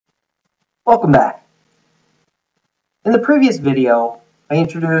Welcome back. In the previous video, I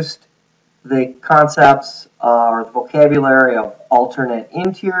introduced the concepts or the vocabulary of alternate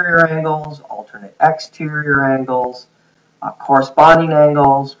interior angles, alternate exterior angles, corresponding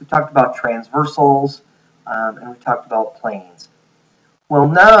angles. We talked about transversals, and we talked about planes. Well,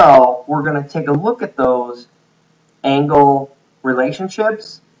 now we're going to take a look at those angle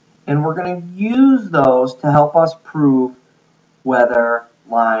relationships, and we're going to use those to help us prove whether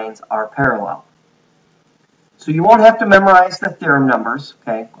lines are parallel. So you won't have to memorize the theorem numbers,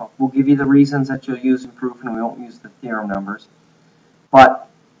 okay? We'll give you the reasons that you'll use in proof, and we won't use the theorem numbers. But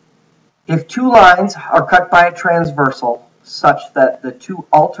if two lines are cut by a transversal such that the two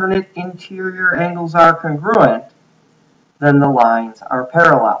alternate interior angles are congruent, then the lines are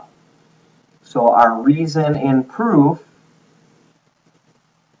parallel. So our reason in proof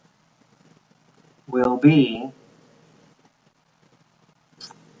will be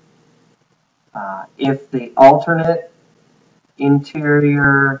if the alternate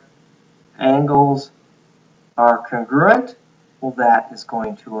interior angles are congruent, well, that is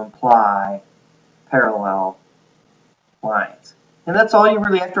going to imply parallel lines. And that's all you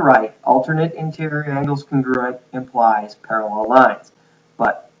really have to write. Alternate interior angles congruent implies parallel lines.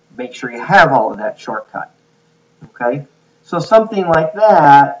 But make sure you have all of that shortcut. Okay? So something like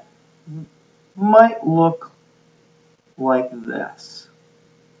that might look like this.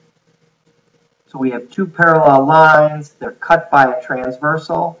 So we have two parallel lines. They're cut by a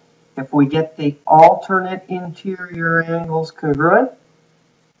transversal. If we get the alternate interior angles congruent,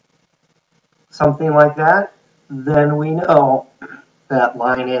 something like that, then we know that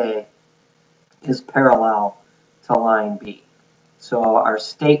line A is parallel to line B. So our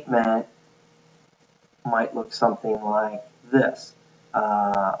statement might look something like this.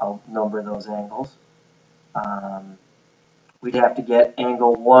 I'll number those angles. We'd have to get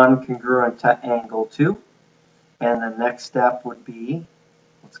angle 1 congruent to angle 2. And the next step would be,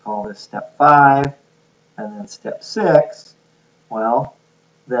 let's call this step 5, and then step 6. Well,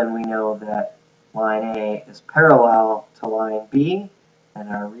 then we know that line A is parallel to line B, and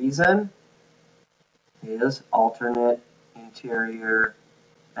our reason is alternate interior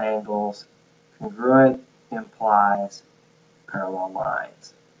angles congruent implies parallel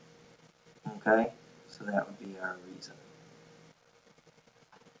lines. Okay, so that would be our reason.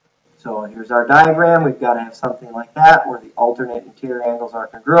 So here's our diagram. We've got to have something like that where the alternate interior angles are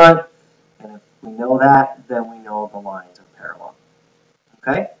congruent. And if we know that, then we know the lines are parallel.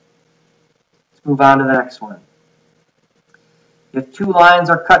 Okay? Let's move on to the next one. If two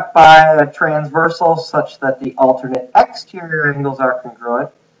lines are cut by a transversal such that the alternate exterior angles are congruent,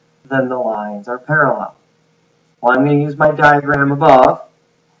 then the lines are parallel. Well, I'm going to use my diagram above.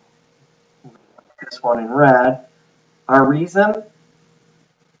 This one in red. Our reason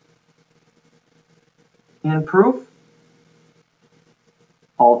in proof,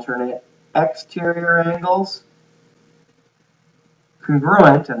 alternate exterior angles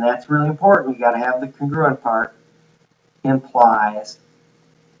congruent, and that's really important, you got to have the congruent part, implies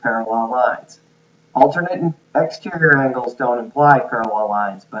parallel lines. Alternate exterior angles don't imply parallel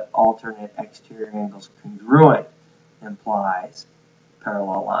lines, but alternate exterior angles congruent implies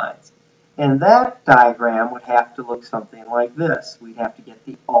parallel lines. And that diagram would have to look something like this. We'd have to get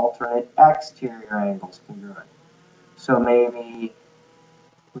the alternate exterior angles congruent. So maybe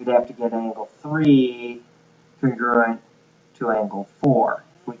we'd have to get angle 3 congruent to angle 4.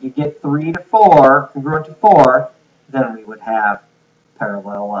 If we could get 3 to 4 congruent to 4, then we would have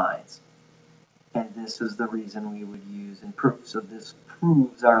parallel lines. And this is the reason we would use in proof. So this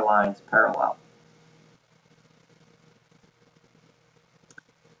proves our lines parallel.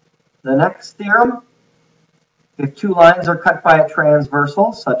 The next theorem, if two lines are cut by a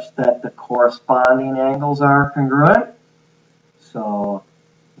transversal such that the corresponding angles are congruent, so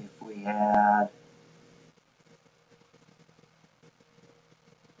if we had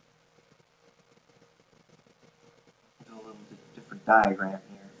do a little different diagram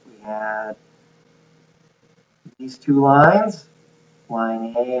here. If we had these two lines,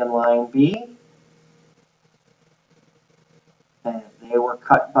 line A and line B, and if they were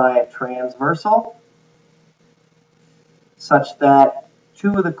cut by a transversal such that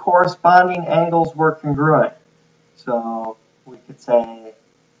two of the corresponding angles were congruent. So we could say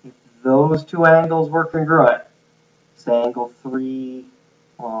if those two angles were congruent, say angle 3,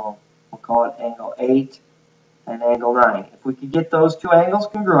 well, we'll call it angle 8 and angle 9. If we could get those two angles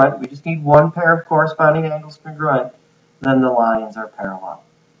congruent, we just need one pair of corresponding angles congruent, then the lines are parallel.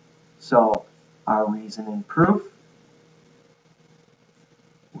 So our reason in proof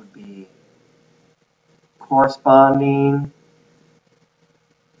would be corresponding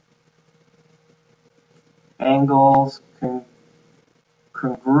angles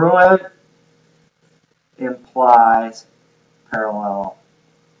congruent implies parallel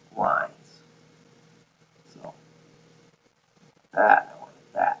lines. So that, I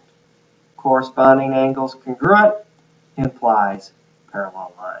wanted that. Corresponding angles congruent implies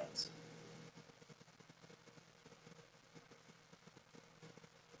parallel lines.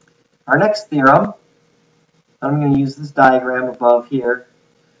 Our next theorem, I'm going to use this diagram above here,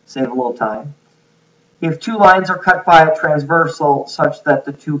 save a little time. If two lines are cut by a transversal such that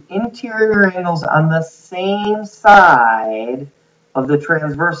the two interior angles on the same side of the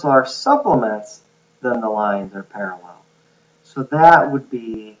transversal are supplements, then the lines are parallel. So that would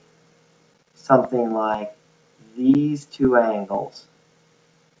be something like these two angles.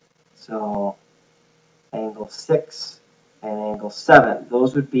 So angle 6 and angle 7.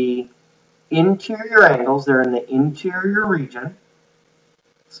 Those would be interior angles. They're in the interior region.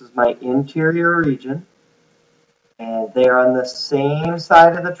 This is my interior region. And they are on the same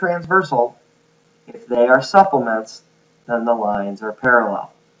side of the transversal. If they are supplements, then the lines are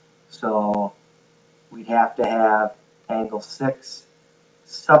parallel. So we'd have to have angle 6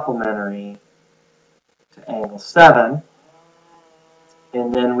 supplementary to angle 7.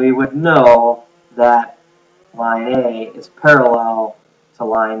 And then we would know that line A is parallel to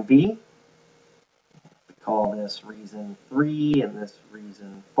line B. We call this reason 3 and this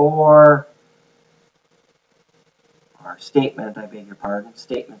reason 4. Our statement, I beg your pardon,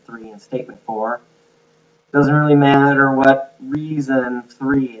 statement 3 and statement 4. Doesn't really matter what reason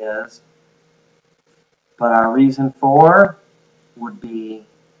 3 is, but our reason 4 would be,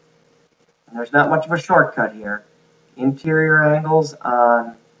 and there's not much of a shortcut here, interior angles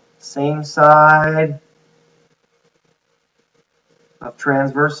on same side of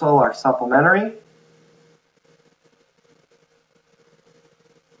transversal are supplementary.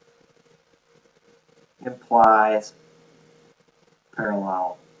 Implies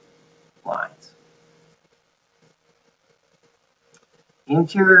parallel lines.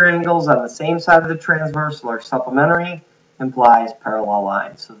 Interior angles on the same side of the transversal are supplementary, implies parallel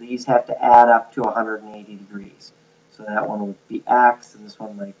lines. So these have to add up to 180 degrees. So that one would be x, and this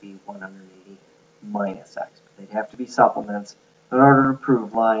one might be 180 minus x. But they'd have to be supplements in order to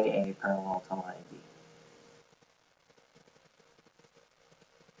prove line A parallel to line B.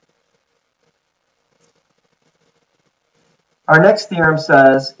 Our next theorem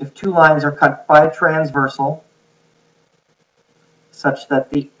says if two lines are cut by a transversal such that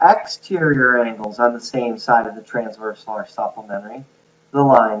the exterior angles on the same side of the transversal are supplementary, the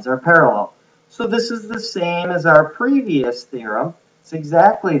lines are parallel. So this is the same as our previous theorem. It's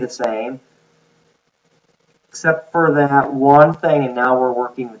exactly the same, except for that one thing, and now we're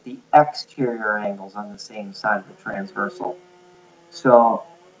working with the exterior angles on the same side of the transversal. So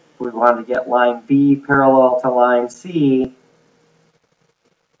if we wanted to get line B parallel to line C,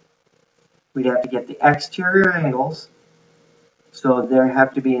 we'd have to get the exterior angles. So they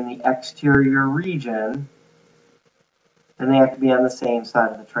have to be in the exterior region, and they have to be on the same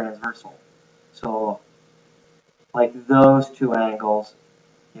side of the transversal. So, like those two angles,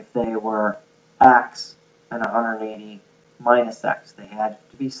 if they were x and 180 minus x, they had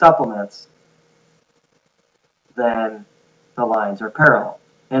to be supplements, then the lines are parallel.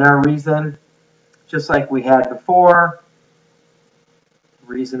 And our reason, just like we had before,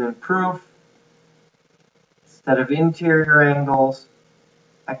 reason and proof, instead of interior angles,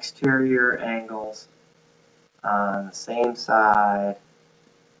 exterior angles on the same side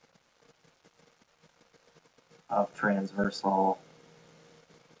of transversal,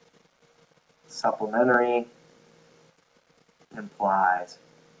 supplementary implies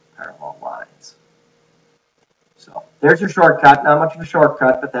parallel lines. So there's your shortcut. Not much of a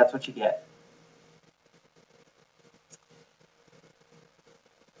shortcut, but that's what you get.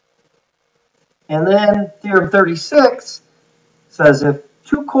 And then Theorem 36 says if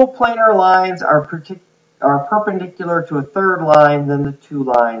two coplanar lines are perpendicular to a third line, then the two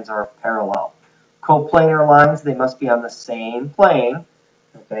lines are parallel. Coplanar lines, they must be on the same plane.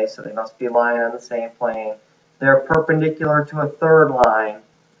 Okay, so they must be lying on the same plane. They're perpendicular to a third line,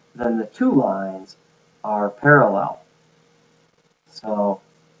 then the two lines are parallel. So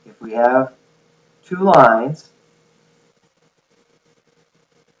if we have two lines,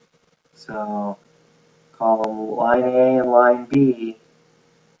 so call them line A and line B,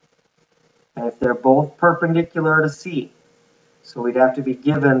 and if they're both perpendicular to C, so we'd have to be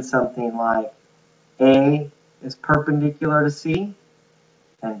given something like A is perpendicular to C,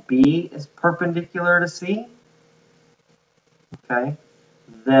 and B is perpendicular to C, okay,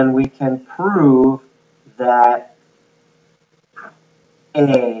 then we can prove that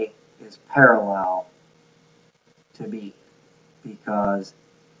A is parallel to B because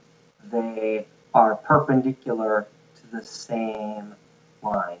they are perpendicular to the same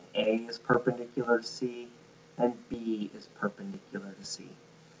line. A is perpendicular to C and B is perpendicular to C.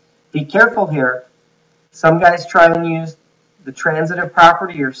 Be careful here. Some guys try and use the transitive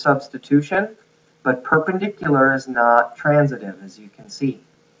property or substitution, but perpendicular is not transitive, as you can see.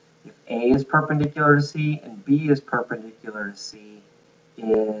 If A is perpendicular to C and B is perpendicular to C,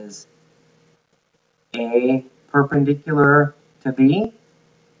 is A perpendicular to B?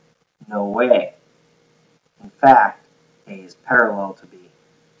 No way. In fact, A is parallel to B.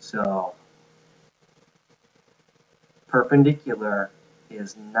 So, perpendicular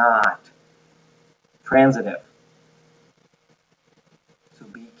is not transitive. So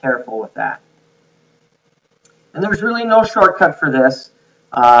be careful with that. And there's really no shortcut for this.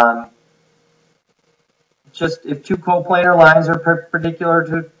 Just if two coplanar lines are perpendicular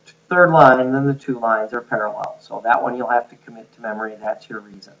to third line, then the two lines are parallel. So that one you'll have to commit to memory. That's your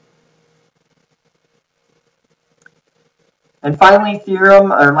reason. And finally,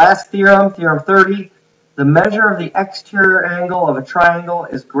 last theorem, Theorem 30. The measure of the exterior angle of a triangle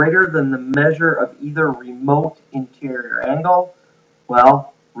is greater than the measure of either remote interior angle.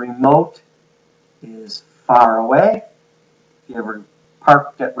 Well, remote is far away. If you ever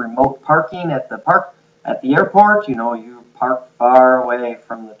parked at remote parking at the airport, you know you parked far away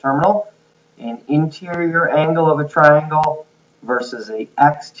from the terminal. An interior angle of a triangle versus an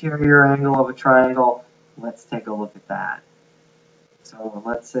exterior angle of a triangle. Let's take a look at that. So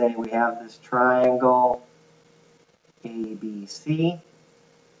let's say we have this triangle ABC.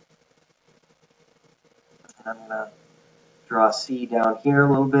 I'm going to draw C down here a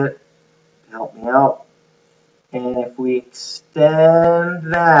little bit to help me out. And if we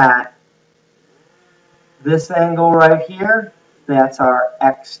extend that, this angle right here, that's our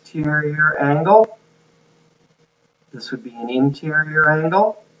exterior angle. This would be an interior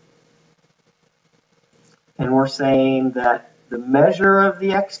angle. And we're saying that the measure of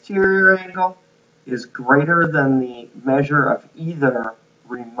the exterior angle is greater than the measure of either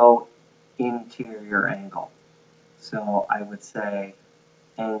remote interior angle. So I would say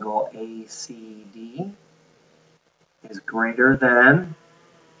angle ACD is greater than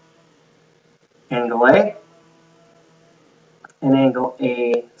angle A, and angle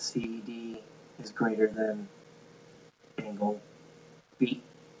ACD is greater than angle B.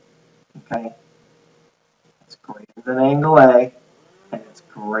 Okay? It's greater than angle A, and it's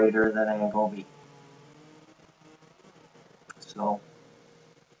greater than angle B. So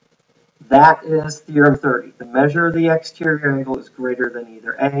that is Theorem 30. The measure of the exterior angle is greater than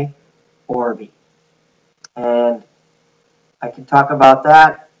either A or B. And I can talk about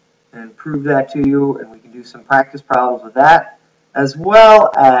that and prove that to you, and we can do some practice problems with that, as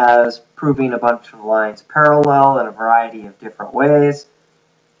well as proving a bunch of lines parallel in a variety of different ways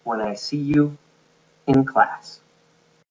when I see you in class.